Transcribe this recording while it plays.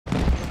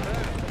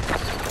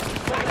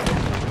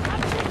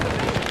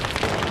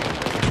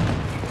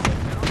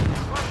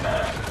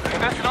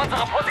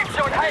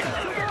halten!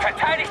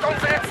 Verteidigt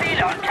unsere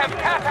Ziele und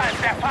kämpft härter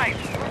als der Feind!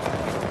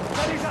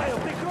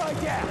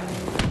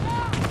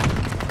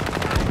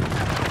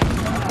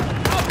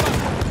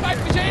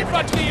 Feindliche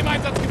Infanterie im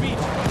Einsatzgebiet!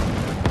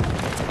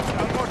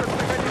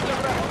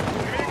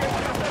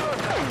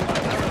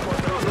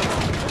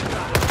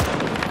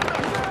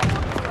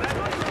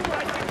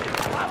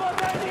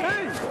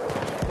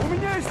 У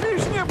меня есть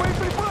лишние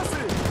боеприпасы!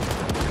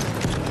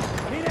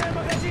 Меняю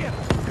магазин!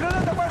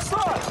 Граната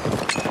пошла!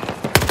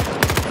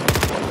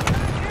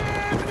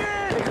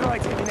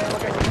 Прикройте, меняю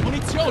магазин!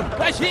 Munition!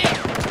 Gleich hier!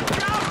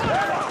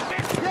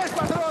 Есть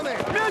патроны!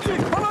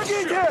 Медик,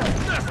 помогите!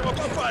 Нас его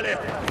попали!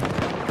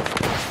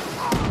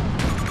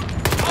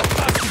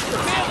 Aufpassen!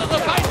 Mehrere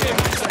Feinde im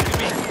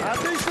Einsatzgebiet!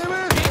 Отличный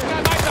выход! Gegner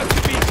im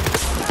Einsatzgebiet!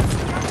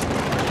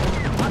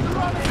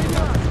 Патроны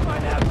сюда!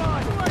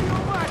 Твою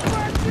мать,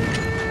 хватит!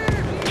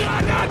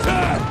 Granate!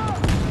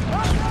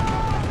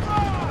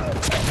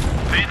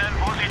 Binnen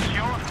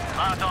Position.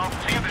 Warte auf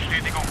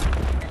Zielbestätigung.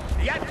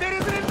 Я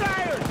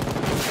перезаряжаюсь!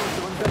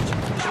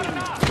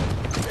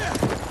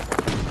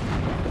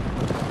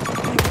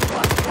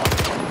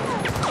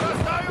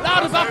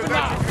 Lade Waffe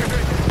nach!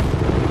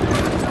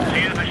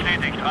 Ziel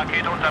bestätigt.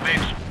 Rakete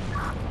unterwegs.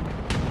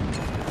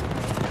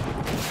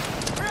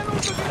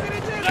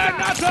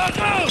 Granate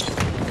raus!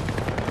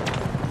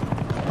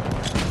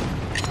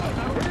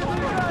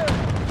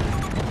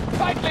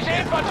 Feindliche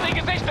Infanterie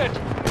gesichtet!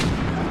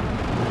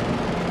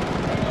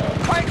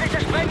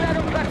 Feindliche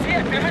Sprengladung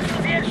platziert! Wir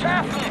müssen sie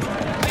entschärfen!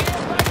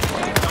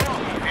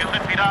 Wir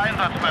sind wieder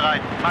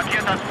einsatzbereit.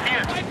 Markiert das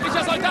Ziel.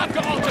 Feindlicher Soldat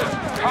geortet!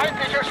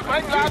 Feindliche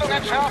Sprengladung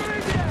entschärfen!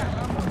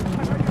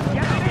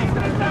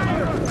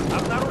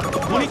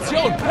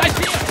 Munition! Gleich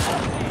hier!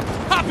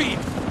 Hab ihn!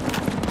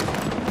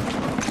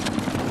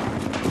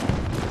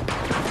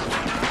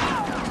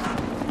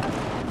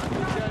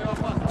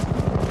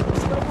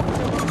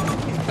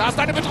 Da ist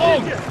eine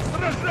Bedrohung! Gegner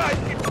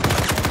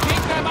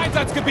im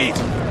Einsatzgebiet!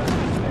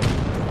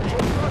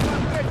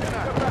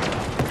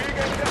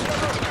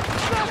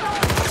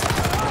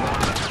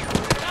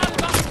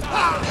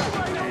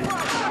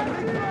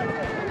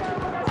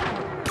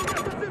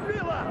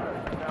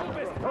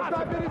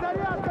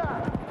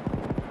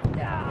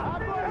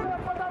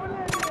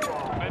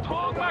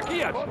 Bedrohung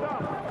markiert!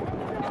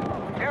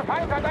 Der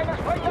Feind hat eine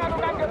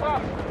Sprengladung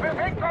angebracht!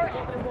 Bewegt euch!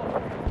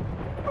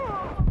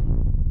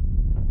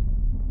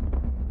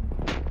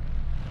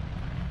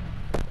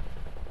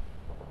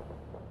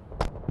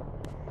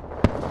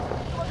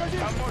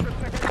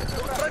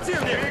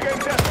 Противник! Gegner im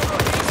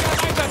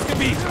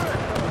Einsatzgebiet!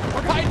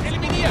 Feind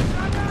eliminiert!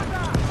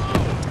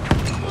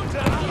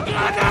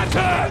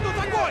 Granate!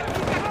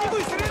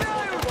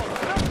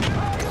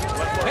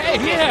 Hey,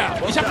 hierher!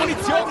 Ich hab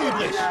Munition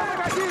übrig!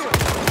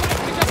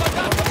 Feindlicher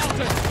Soldat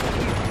verortet!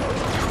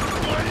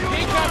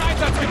 Gegner im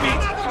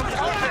Einsatzgebiet!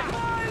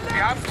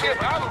 Wir haben Ziel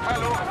Bravo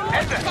verloren!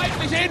 Ende!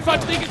 Feindliche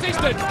Infanterie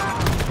gesichtet!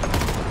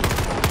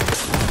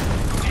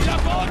 Ziel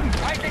am Boden!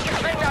 Feindliche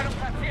Sprengladung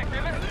platziert!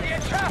 Wir müssen sie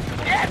entschärfen!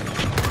 Jetzt!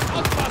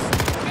 Aufpassen!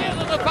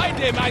 Mehrere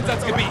Feinde im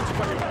Einsatzgebiet!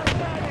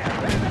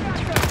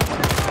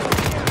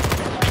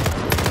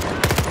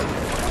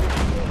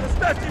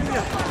 Ставьте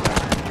меня!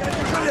 Я не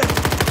жалею!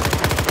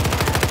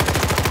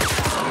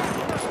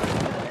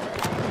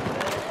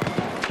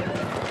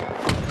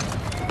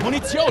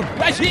 Munition!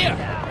 Gleich hier!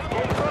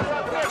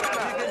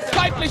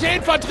 Feindliche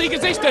Infanterie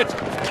gesichtet!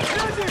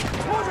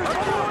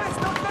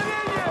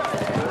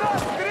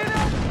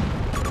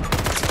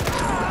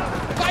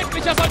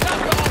 Feindlicher Soldat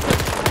geortet!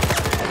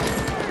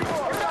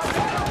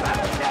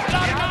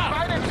 Lade nach!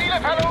 Beide Ziele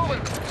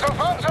verloren!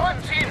 Sofort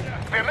zurückziehen!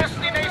 Wir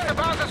müssen die nächste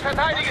Basis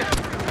verteidigen!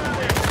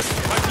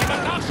 Falls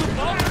jemand Nachschub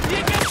braucht,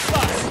 hier gibt's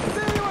was!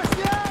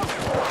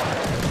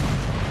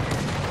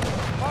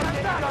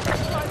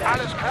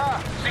 Alles klar!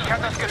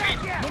 Sichert das Gebiet!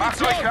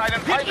 Macht euch für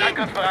einen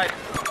Feindangriff bereit!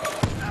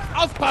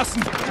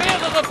 Aufpassen!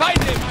 Mehrere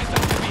Feinde im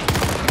Einsatzgebiet!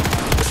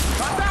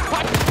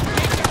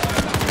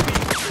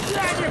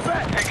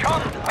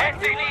 Willkommen!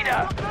 Hängt sie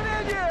nieder!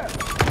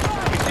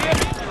 Ich sehe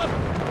mehrere...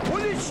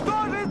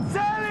 Уничтожить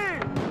цели!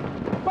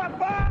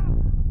 Папа!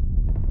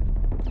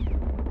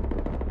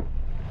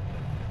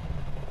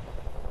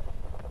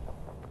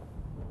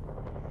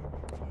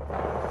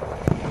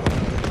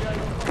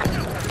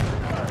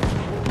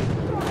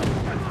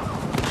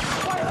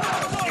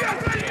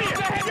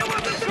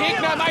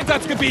 Gegner im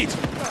Einsatzgebiet!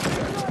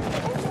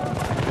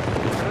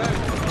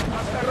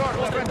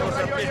 Осторожно, в этом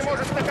районе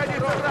может находиться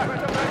враг!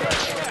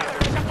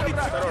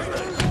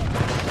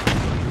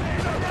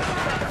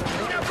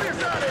 Меня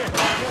прижали!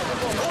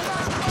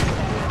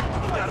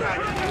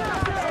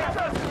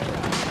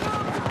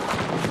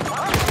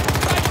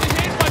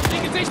 Feindliche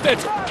Infanterie gesichtet!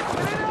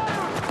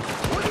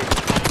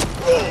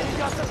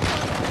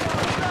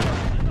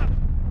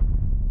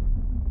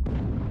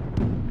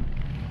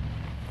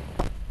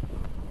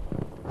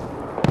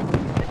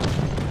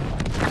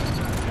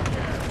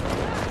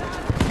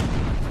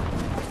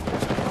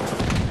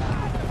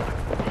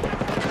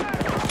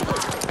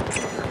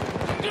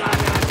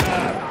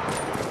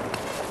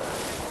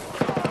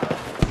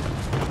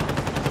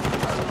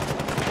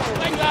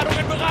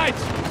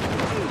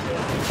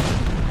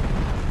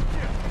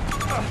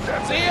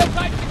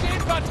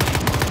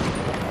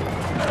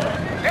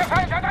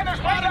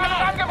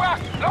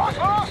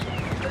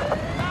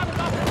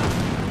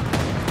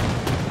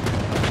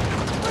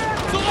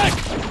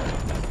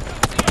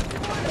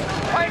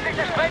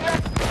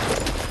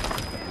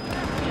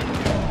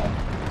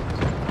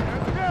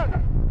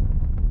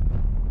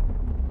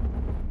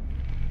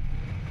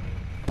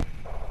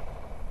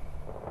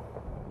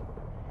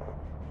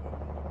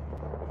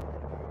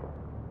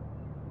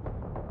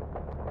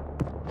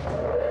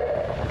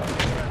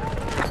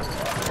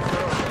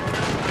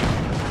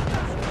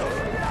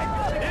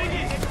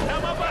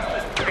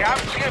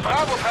 Ziel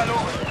Bravo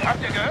verloren.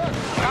 Habt ihr gehört?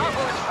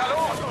 Bravo ist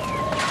verloren.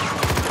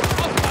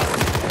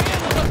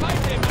 Mehrere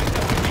Feinde im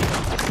Einsatzgebiet.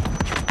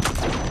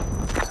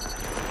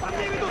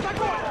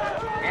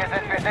 Hier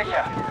sind wir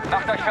sicher.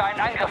 Macht euch für einen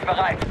Angriff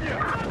bereit.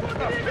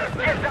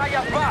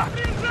 Deja war.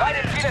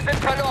 Beide Ziele sind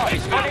verloren.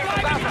 Ich mach eine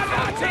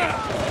Granate!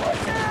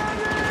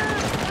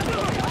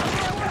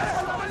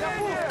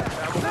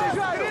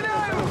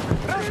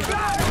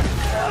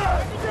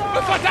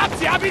 Verdammt,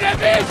 sie haben ihn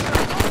erwischt!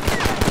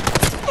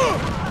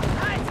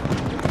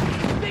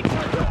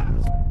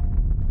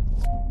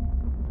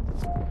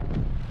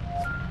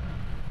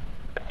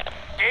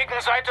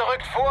 Gegenseite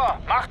rückt vor.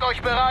 Macht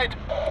euch bereit.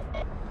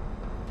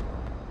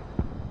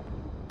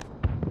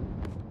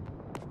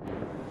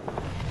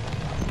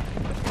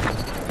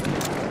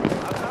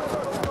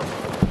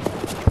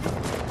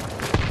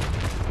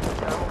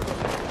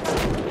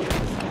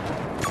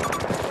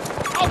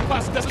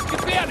 Aufpassen, das ist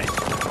gefährlich!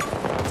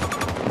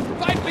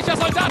 Feindlicher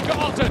Soldat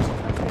geortet!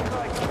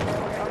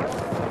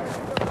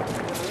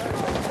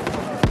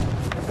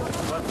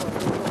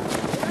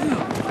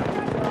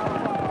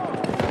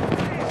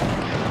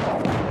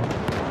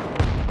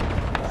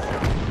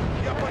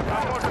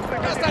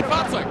 Das ist ein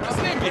Fahrzeug, das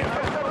nehmen wir!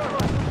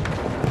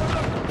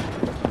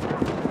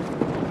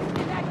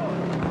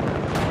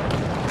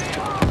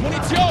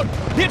 Munition!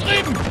 Hier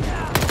drüben!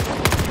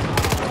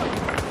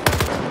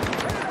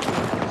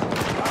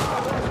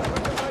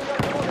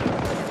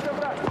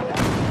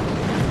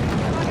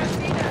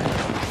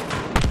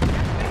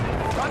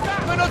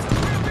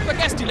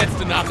 Vergesst die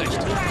letzte Nachricht.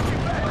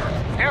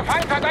 Der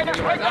Feind hat eine Da ist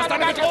Sprengladung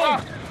eine Bedrohung.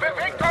 angebracht.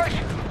 Bewegt euch!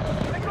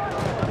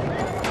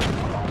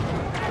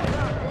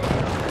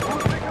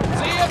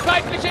 Sehe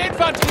feindliche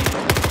Infanterie!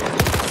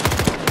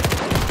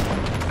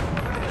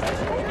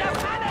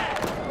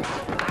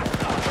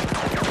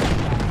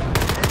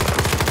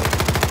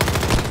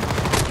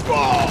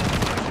 Boah!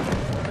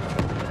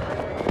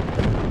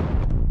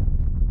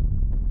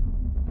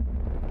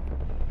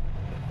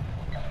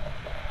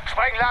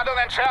 Sprengladung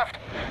entschärft.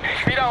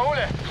 Ich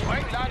wiederhole.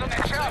 Sprengladung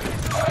entschärft.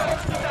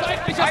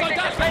 Feindlicher Feindliche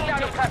Soldat Sprengladung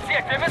geortet!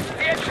 platziert. Wir müssen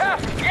sie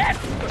entschärfen.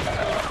 Jetzt!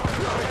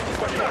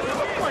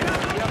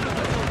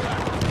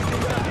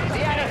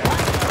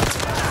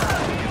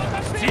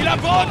 Ziel am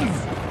Boden!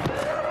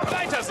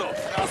 Weiter so!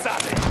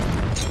 Großartig!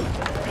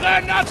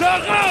 Granate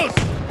raus!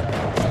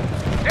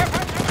 Der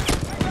Feind hat eine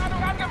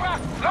Sprengladung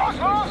angebracht. Los,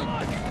 los!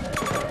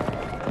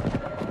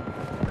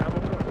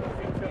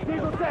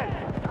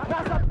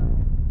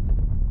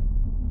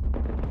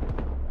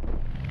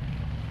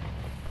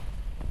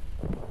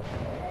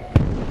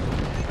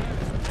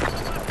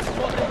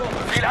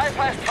 Ziel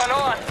Alpha ist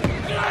verloren.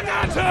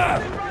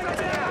 Granate!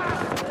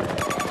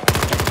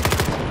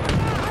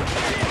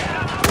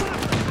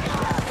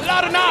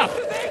 Lade nach!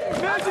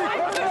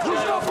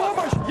 Нужна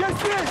помощь! Я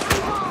здесь!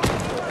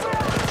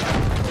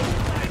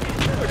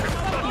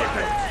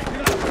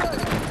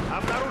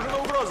 Обнаружена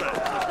угроза.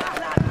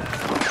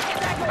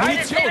 Beide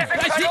Munition! Ziele sind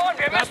Gleich hier! verloren.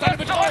 Wir Da ist müssen eine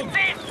uns Bedrohung!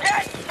 zurückziehen.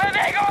 Jetzt!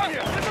 Bewegung!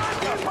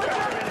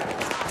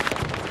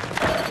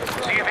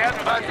 Sie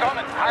werden bald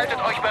kommen. Haltet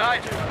euch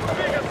bereit.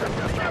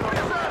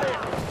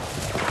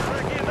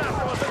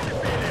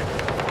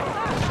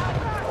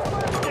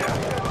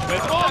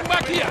 Bedrohung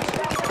markiert!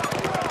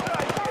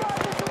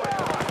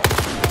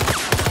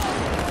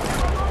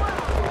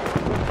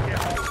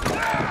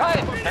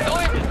 Halt! Da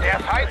drüben! Der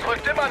Feind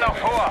rückt immer noch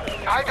vor.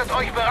 Haltet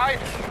euch bereit.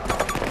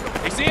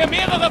 Ich sehe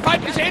mehrere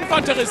feindliche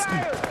Infanteristen!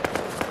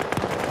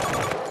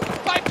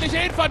 Feindliche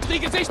Infanterie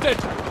gesichtet!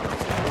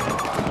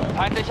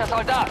 Feindlicher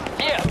Soldat!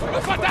 Hier!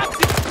 Verdammt!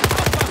 Sie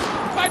aufpassen!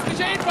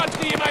 Feindliche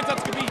Infanterie im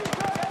Einsatzgebiet!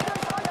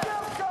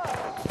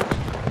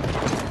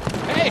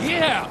 Hey,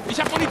 hierher! Ich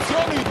habe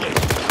Munition übrig!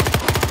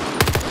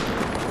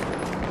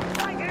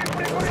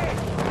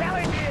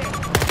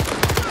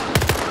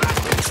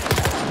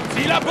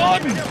 Ziel am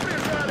Boden!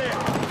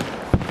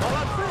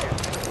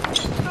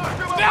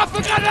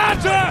 Werfe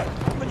Granate!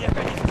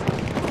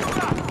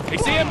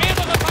 Ich sehe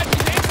mehrere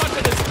feindliche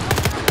Infanteristen!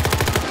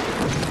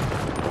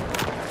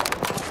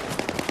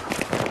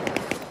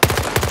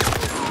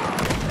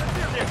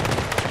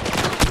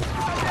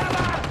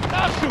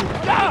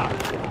 Nachschub! Da!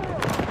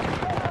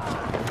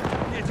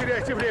 Не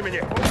теряйте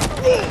времени.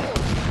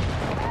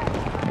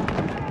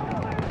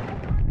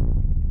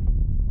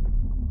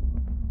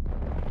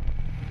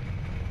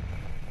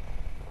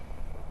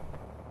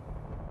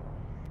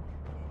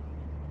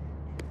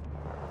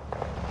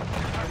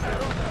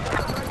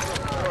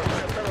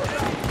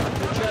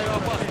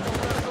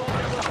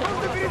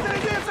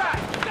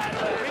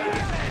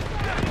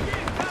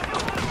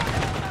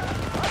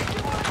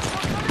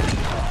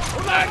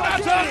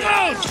 Granate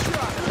raus!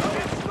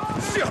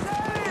 Все,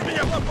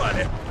 меня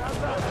попали.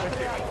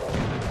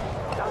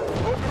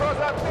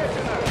 Ugrozа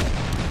отмечена.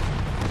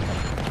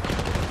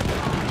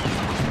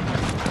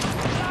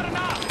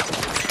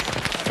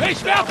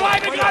 Ich werfe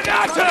eine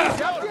Granate!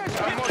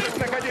 Там может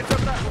находиться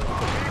враг.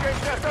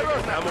 Двигаемся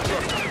осторожно. Там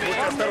угроза. Будь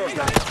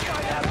осторожна.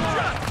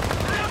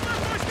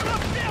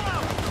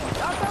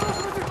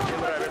 Не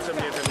нравится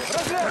мне это место.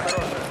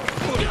 Осторожно.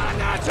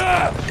 Granate!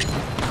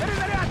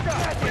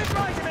 Перезарядка!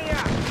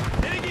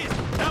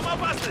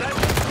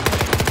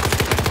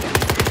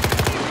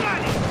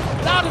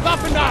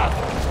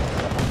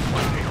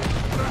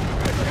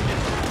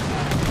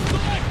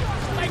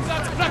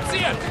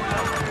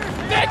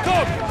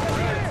 Achtung!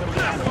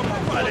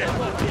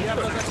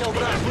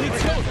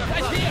 Munition!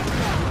 Gleich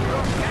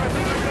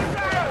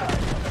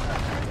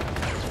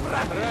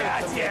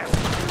hier!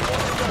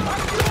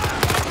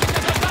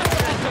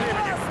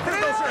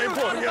 Продолжаем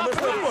бой, мне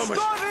нужна помощь.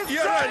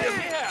 Я ранен.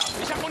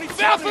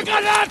 Werfe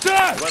Granate!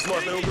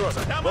 Возможная угроза.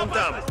 Вон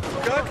там.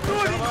 Как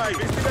давай,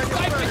 без тебя не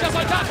Feindlicher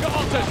Soldat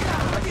geortet!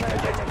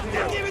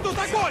 Они ведут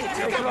огонь!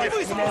 Как не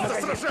высунуться?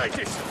 просто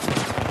сражайтесь.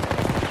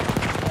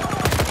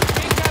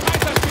 Gegner im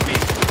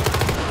Einsatzgebiet!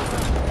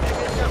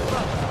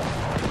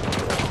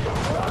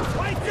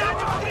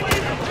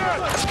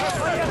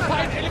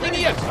 Feind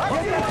eliminiert!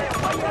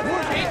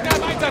 Gegner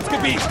im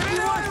Einsatzgebiet!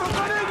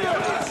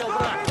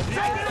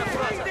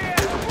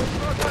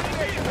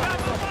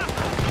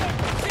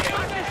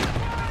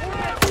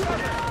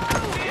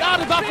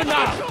 Lade Waffen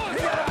nach!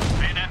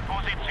 Bin in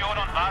Position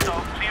und warte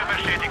auf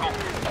Zielbestätigung.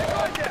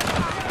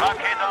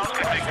 Rakete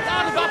ausgeklickt.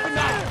 Lade Waffen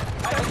nach!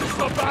 Es ist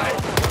vorbei!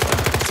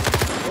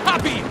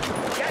 Hab ihn!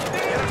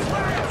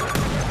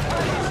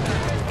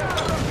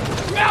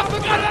 Werfe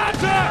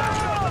Granate!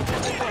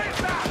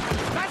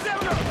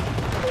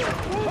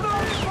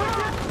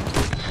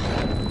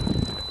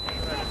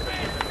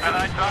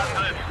 Bereit für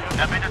Angriff.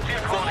 Erbitte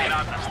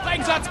Zielkoordinaten.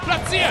 Sprengsatz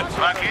platziert!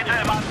 Rakete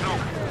im Anflug.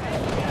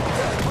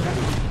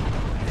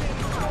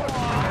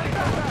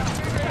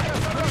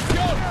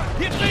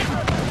 Hier drüben!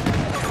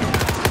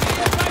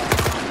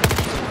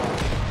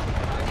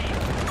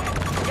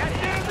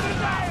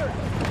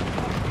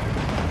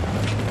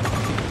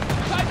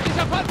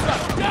 Feindlicher Panzer!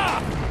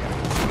 Ja!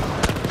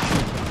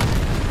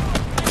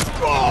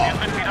 Wir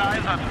sind wieder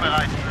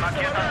einsatzbereit.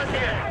 Markiert das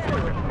Ziel.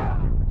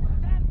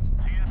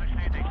 Ziel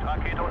bestätigt.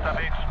 Rakete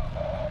unterwegs.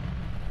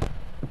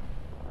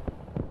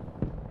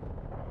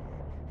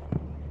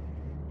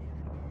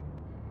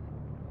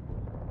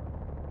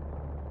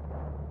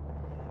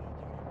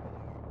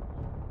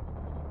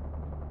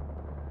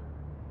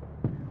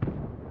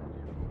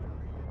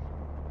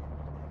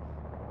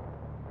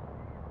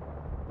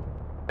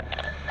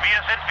 Wir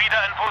sind wieder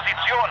in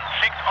Position.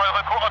 Schickt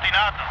eure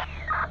Koordinaten.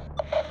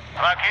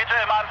 Rakete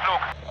im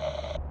Anflug.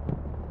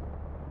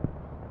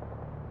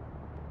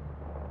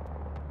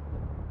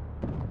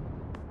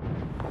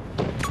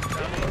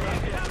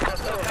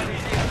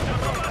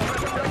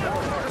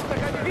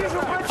 Вижу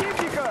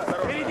противника!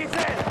 Впереди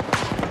цель!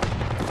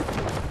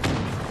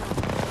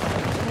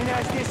 У меня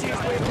здесь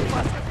есть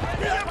боеприпасы.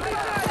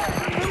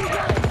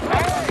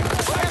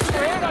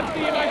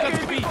 Die im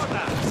Einsatzgebiet!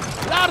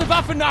 Lade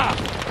Waffen nach!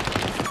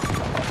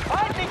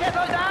 Feindlicher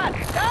Soldat!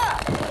 Da!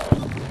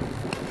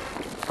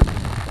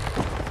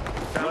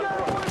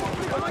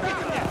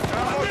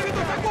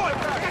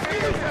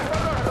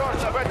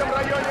 В этом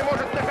районе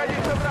может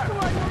находиться враг.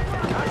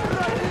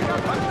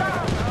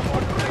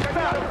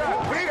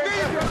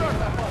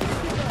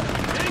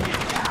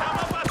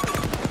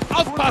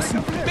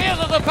 Aufpassen!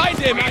 Mehrere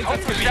Feinde im Die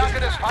Einsatzgebiet! Stärke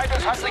des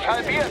Feindes hat sich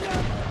halbiert.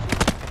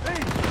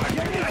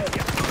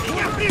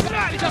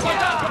 Feindlicher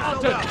Soldat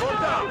geortet!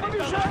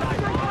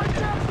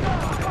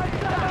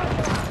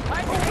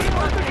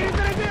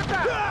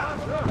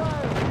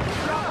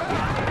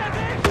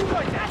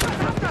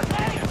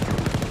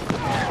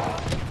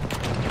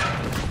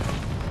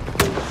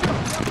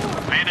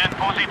 Bin in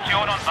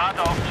Position und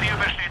warte auf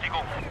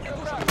Zielbestätigung.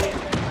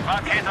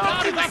 Rakete Lade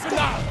ausgeklickt. Waffen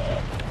nach!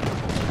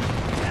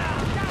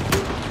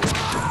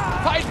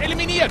 Feind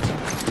eliminiert!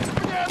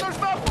 Мне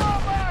нужна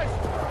помощь!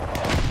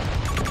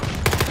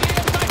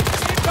 Sehe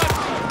feindliche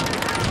Infanterie!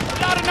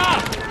 Lade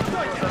nach!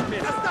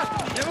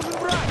 Мне нужен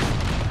враг!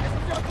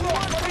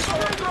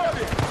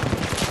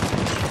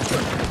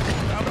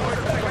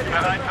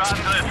 Bereit für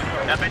Angriff.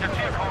 Erbitte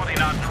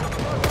Zielkoordinaten.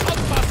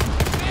 Aufpassen!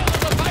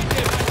 Mehrere Feinde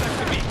im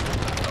Einsatzgebiet!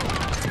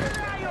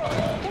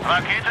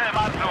 Rakete im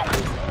Anflug.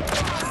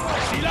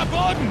 Ziel am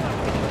Boden!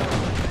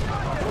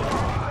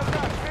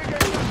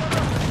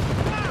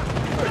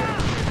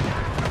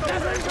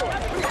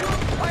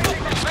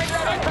 Feindliche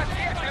Sprengladung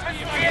platziert. Wir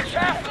müssen sie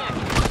entschärfen.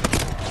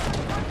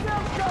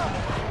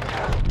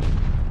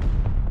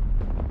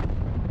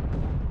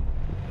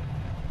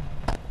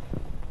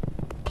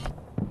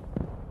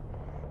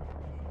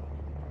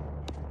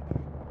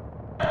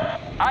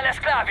 Alles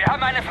klar, wir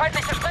haben eine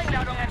feindliche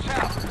Sprengladung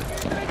entschärft.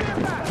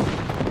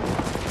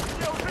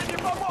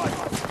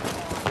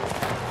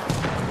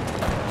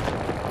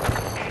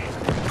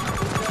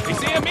 Ich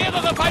sehe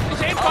mehrere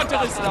feindliche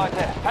Infanteristen!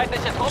 Leute,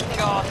 feindliche Truppen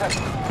geortet.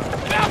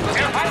 Werfen Der Sie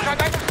Feind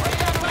hat eine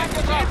Sprengladung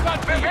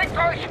eingebracht. Bewegt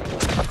euch!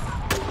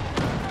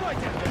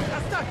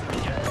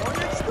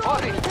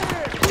 Vorsicht!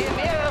 Ich sehe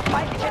mehrere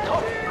feindliche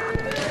Truppen.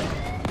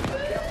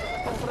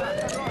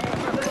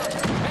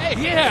 Hey,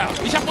 hierher!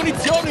 Ich habe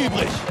Munition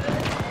übrig!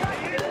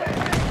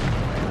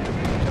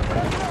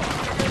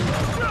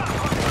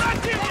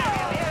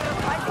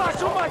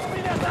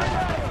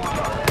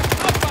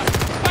 Aufpassen!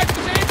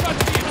 Feindliche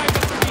Infanterie im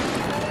Einsatzgebiet!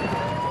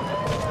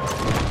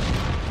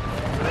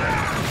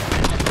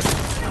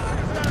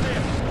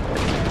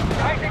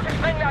 Feindliche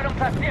Sprengladung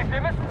platziert.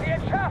 Wir müssen sie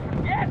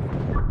entschärfen. Jetzt!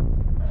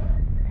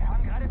 Wir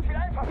haben gerade Ziel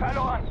Alpha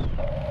verloren.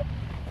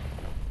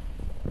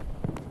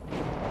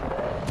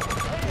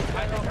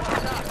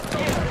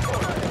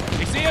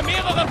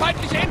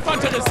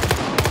 Panzeristen!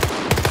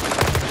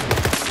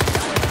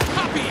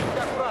 Kapi!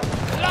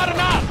 Lade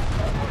nach!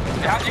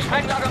 Wir haben die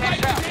Sprengladung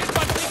entschärft. Feindliche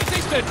Infanterie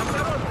gesichtet!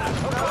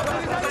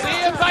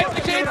 Sehe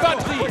feindliche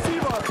Infanterie!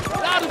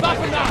 Lade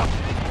Waffen nach!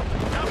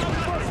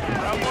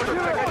 Там может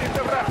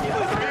находиться враг.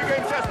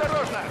 Двигаемся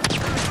осторожно.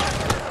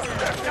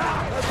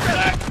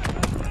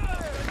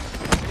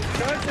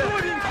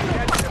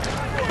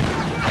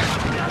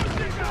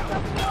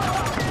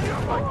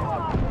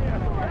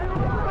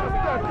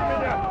 Оставьте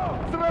меня!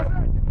 Сражайтесь!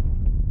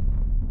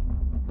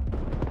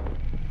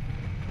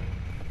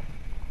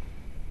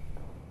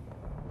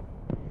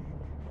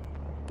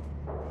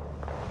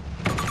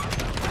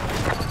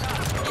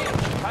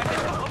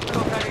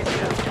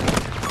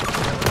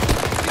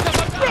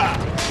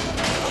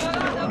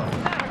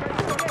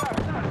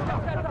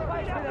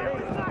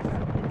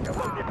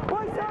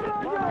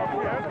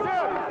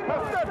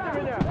 Оставьте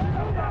меня!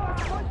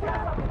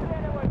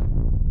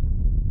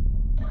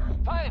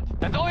 Feind,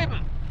 da drüben!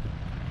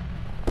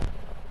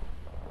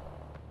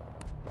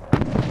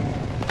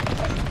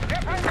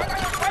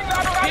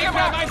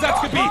 Gegner im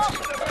Einsatzgebiet!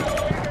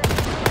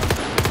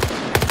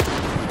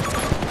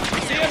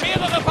 Ich sehe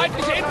mehrere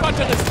feindliche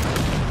Infanteristen!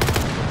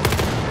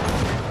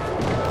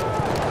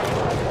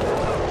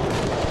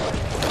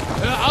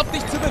 Hör auf,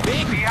 dich zu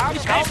bewegen! Wir haben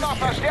Ich kaum helfe noch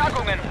dir!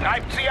 Verstärkungen.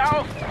 Treibt sie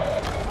auf!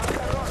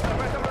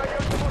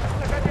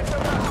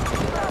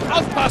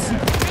 Aufpassen!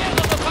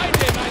 Mehrere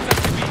Feinde im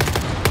Einsatzgebiet!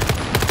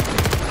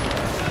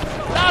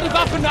 Lade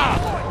Waffe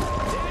nach!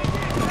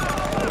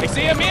 Ich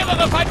sehe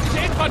mehrere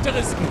feindliche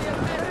Infanteristen!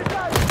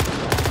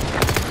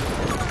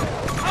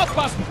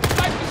 Aufpassen!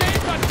 Feindliche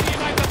Infanterie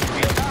im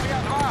Einsatzgebiet!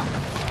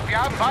 Wir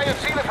haben beide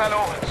Ziele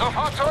verloren.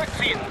 Sofort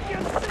zurückziehen.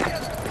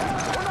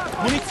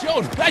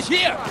 Munition! Gleich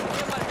hier!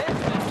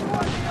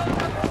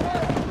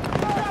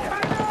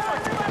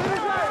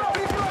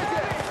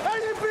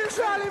 Они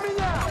прижали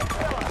меня!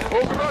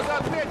 Угроза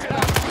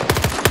отмечена!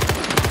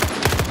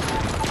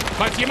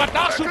 Falls jemand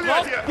Nachschub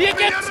braucht, hier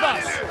gibt's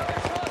was!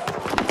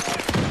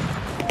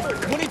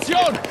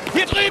 Munition!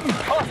 Hier drüben!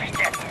 Vorsicht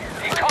jetzt!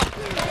 Die kommen!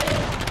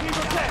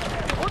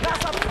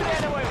 Нас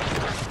обстреливают!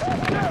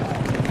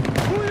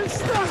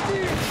 Уничтожьте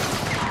их!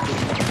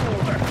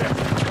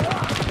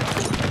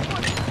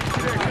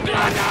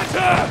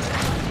 Granate!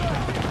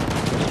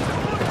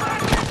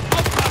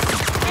 Aufpassen!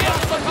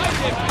 Mehrere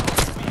Feinde im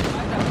Einsatzgebiet!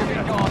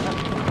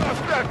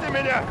 Оставьте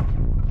меня!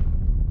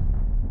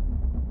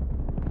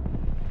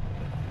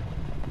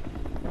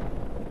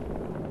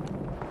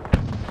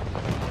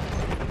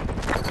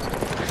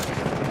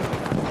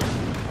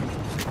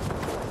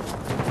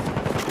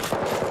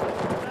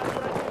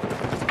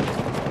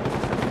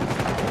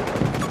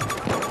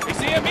 Ich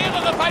sehe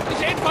mehrere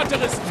feindliche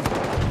Infanteristen!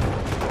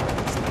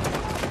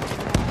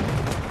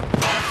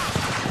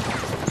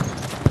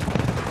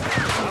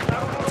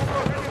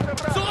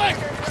 Zurück!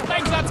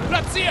 Sprengsatz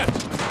platziert!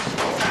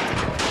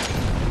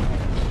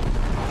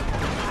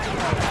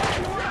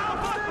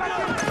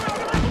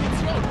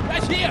 Munition!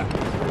 Gleich hier!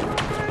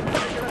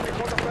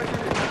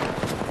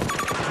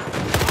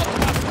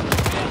 Aufpassen!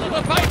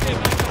 Mehrere Feinde im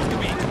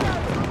Einsatzgebiet!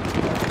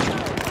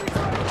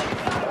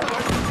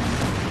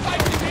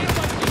 Feindliche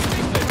Infanterie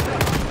gesichtet!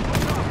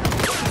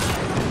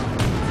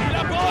 Ziel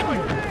am Boden!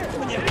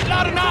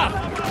 Lade nach!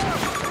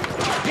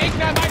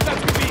 Gegner im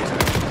Einsatzgebiet!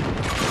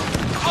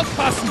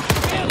 Aufpassen!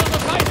 Mehrere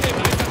Feinde im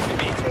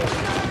Einsatzgebiet!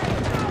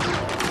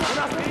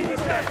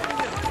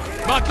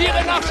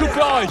 Markiere Nachschub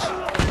für euch!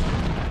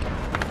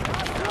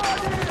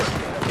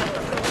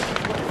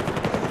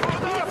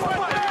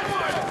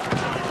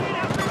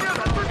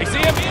 Ich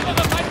sehe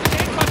mehrere feindliche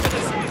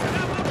Infanteristen!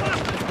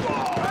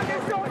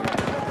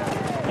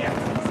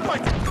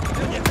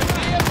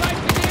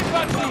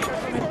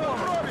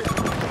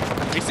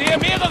 Ich sehe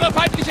mehrere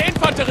feindliche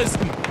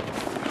Infanteristen!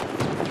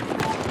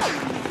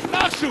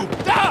 Nachschub!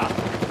 Da!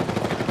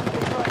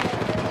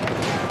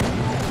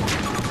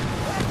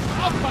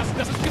 Aufpassen,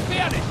 das ist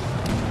gefährlich!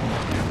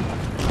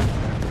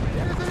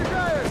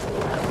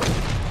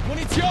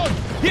 Munition!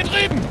 Hier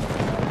drüben!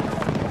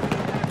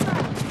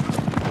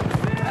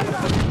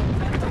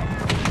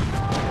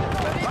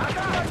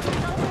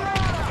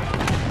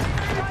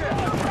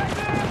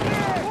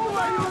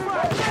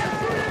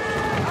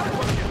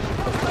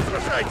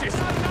 Сражайтесь!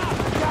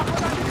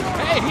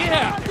 Hey,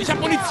 hierher! Ich habe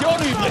Munition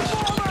übrig!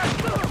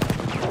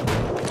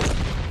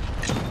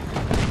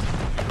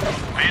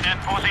 Bin in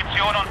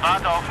Position und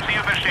warte auf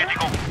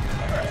Zielbestätigung.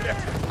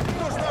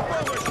 Нужна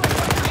помощь!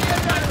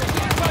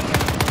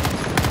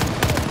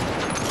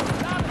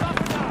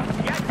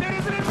 Я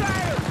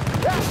перезаряжаю!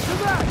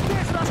 Сюда!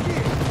 Здесь рожки!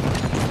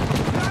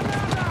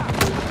 Граната!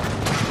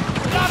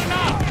 Lade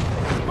nach!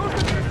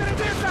 Нужно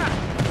перезарядиться!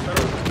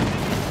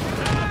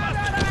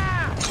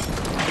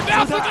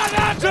 Werfe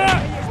Granate!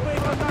 Есть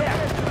боеприпасы!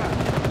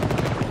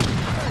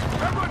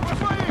 Огонь по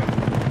своим!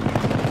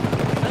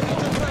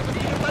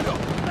 Перезаряжаю!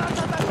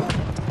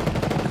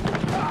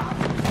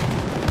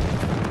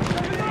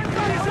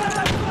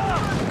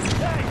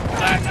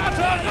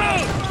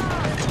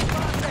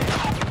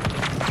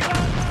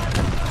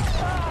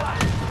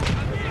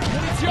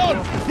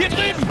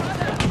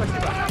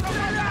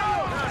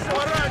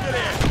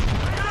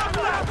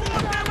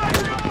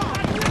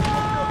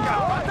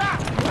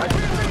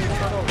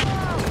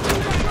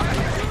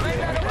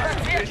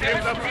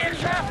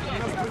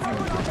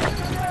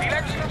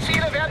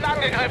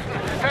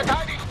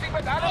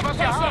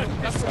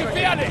 das ist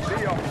gefährlich!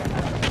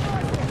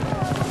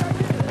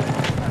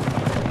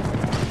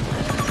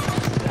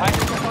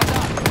 Feindlicher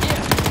Soldat!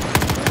 Hier!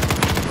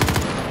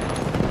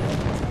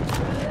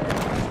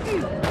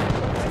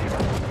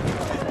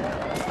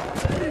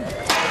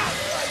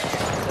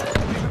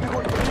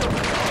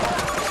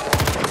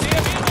 Ich sehe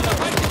mehrere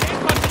feindliche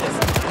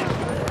Infanteristen!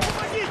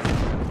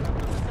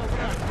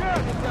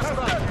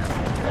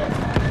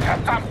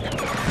 Verdammt!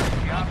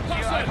 Wir haben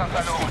Klasse, hier einfach das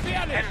ist verloren.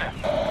 gefährlich! Ende.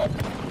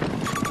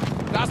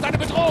 Da ist eine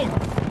Bedrohung!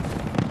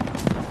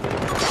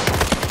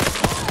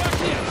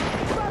 Markiert!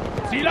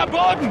 Ziel am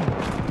Boden!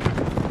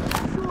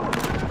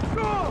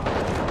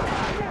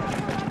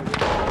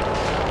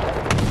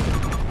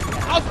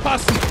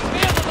 Aufpassen!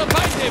 Mehrere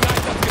Feinde im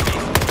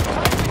Einsatzgebiet!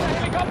 Feindlicher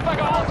Helikopter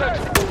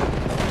geortet!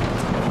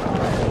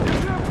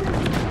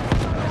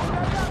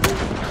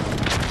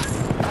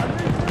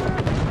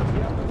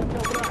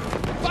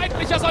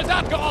 Feindlicher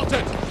Soldat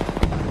geortet!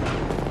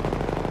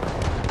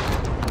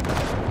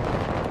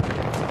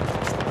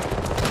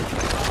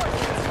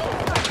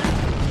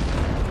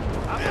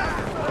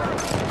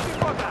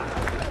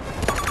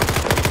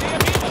 Ich sehe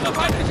mehrere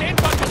feindliche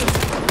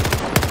Infanteristen!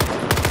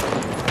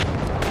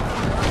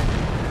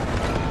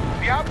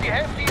 Wir haben die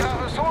Hälfte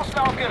ihrer Ressourcen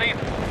aufgerieben.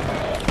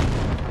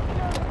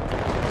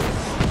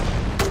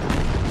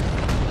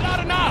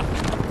 Lade nach!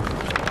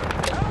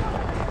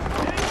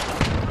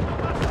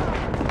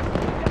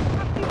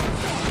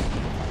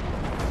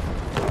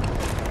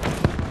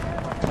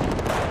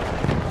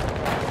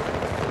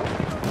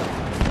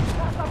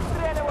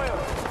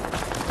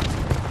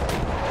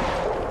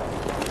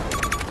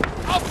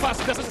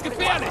 Aufpassen, das ist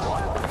gefährlich!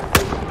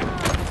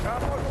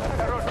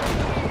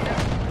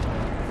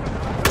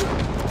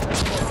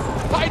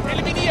 Feind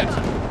eliminiert!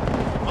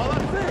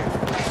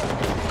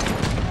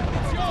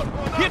 Munition!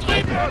 Hier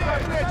drüben!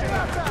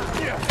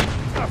 Hier,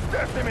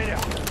 оставьте меня!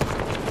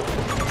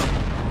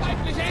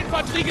 Feindliche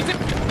Infanterie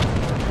gesippt!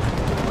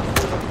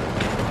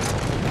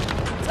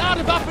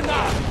 Lade Waffen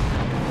nach!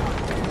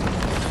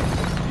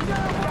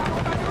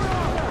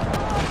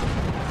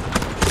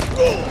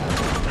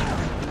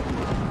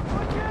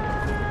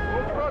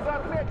 Угроза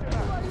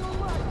отмечена!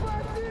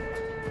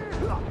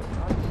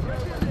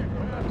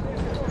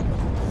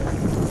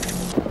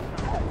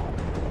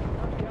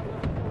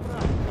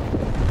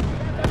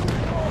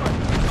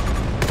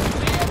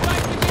 Sehe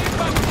feindliche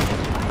Infanterie!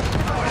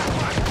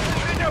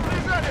 Меня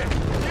прижали!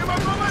 Не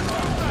могу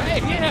высунуться! Hey,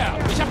 hierher!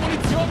 Ich habe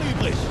Munition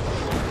übrig!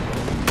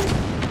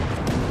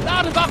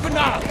 Lade Waffen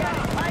nach!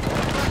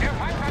 Der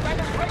Feind hat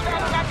eine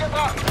Sprengladung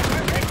angebracht.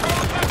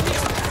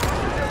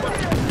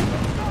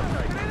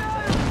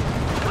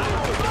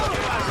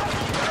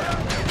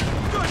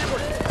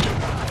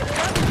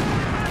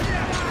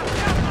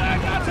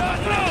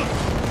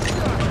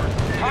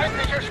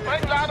 Feindliche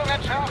Sprengladung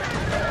entschärft.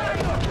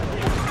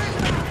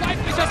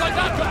 Feindlicher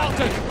Soldat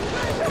geortet!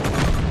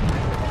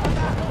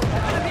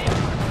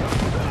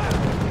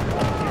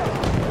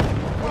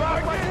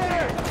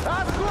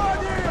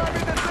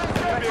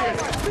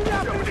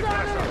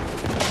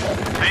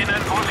 Szene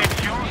in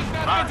Position.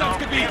 Warte auf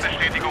Einsatzgebiet.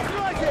 Zielbestätigung.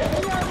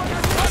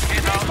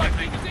 Feindliche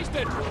Infanterie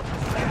gesichtet!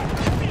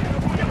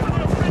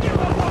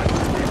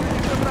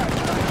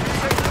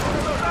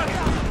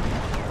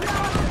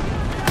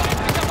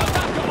 Feindlicher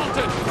Soldat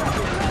geortet!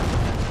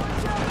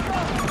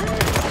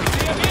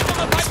 Ich sehe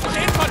mehrere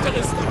feindliche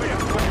Infanteristen!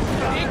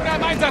 Gegner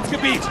im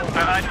Einsatzgebiet!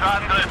 Bereit für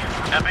Angriff.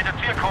 Erbitte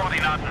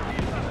Zielkoordinaten.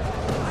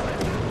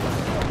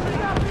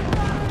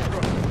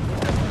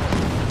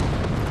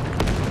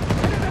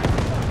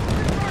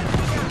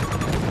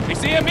 Ich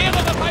sehe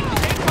mehrere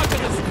feindliche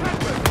Infanteristen!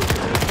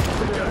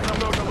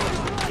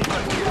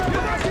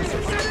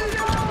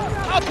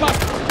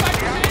 Aufpassen!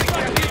 Feindliche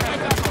Infanterie im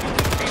Einsatzgebiet!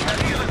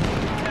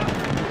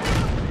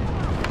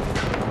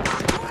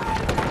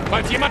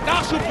 Falls jemand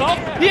Nachschub braucht,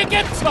 hier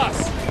gibt's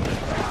was!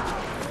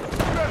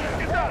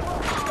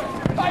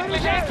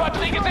 Feindliche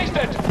Infanterie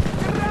gesichtet!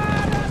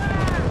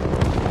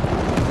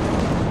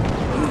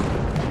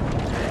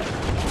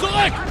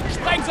 Zurück!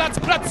 Sprengsatz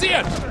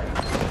platziert!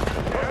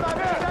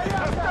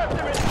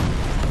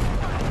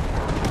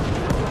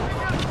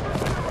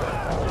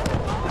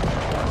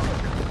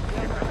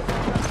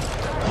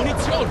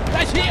 Munition!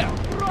 Gleich hier!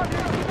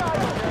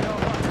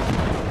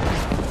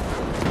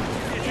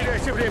 Не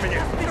теряйте времени!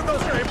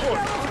 Продолжаем бой!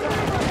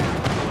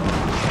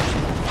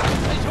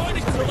 Ich hol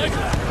dich zurück!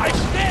 Halt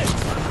still!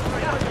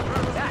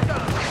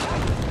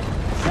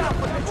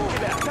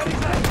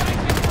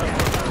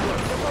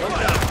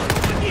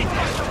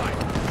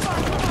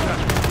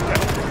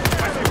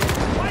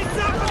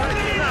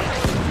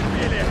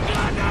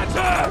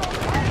 Granate!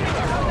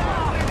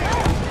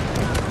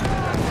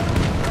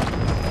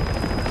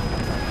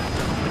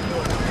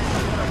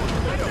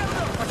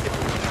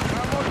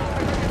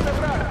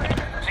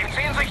 Sie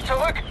ziehen sich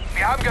zurück.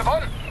 Wir haben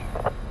gewonnen.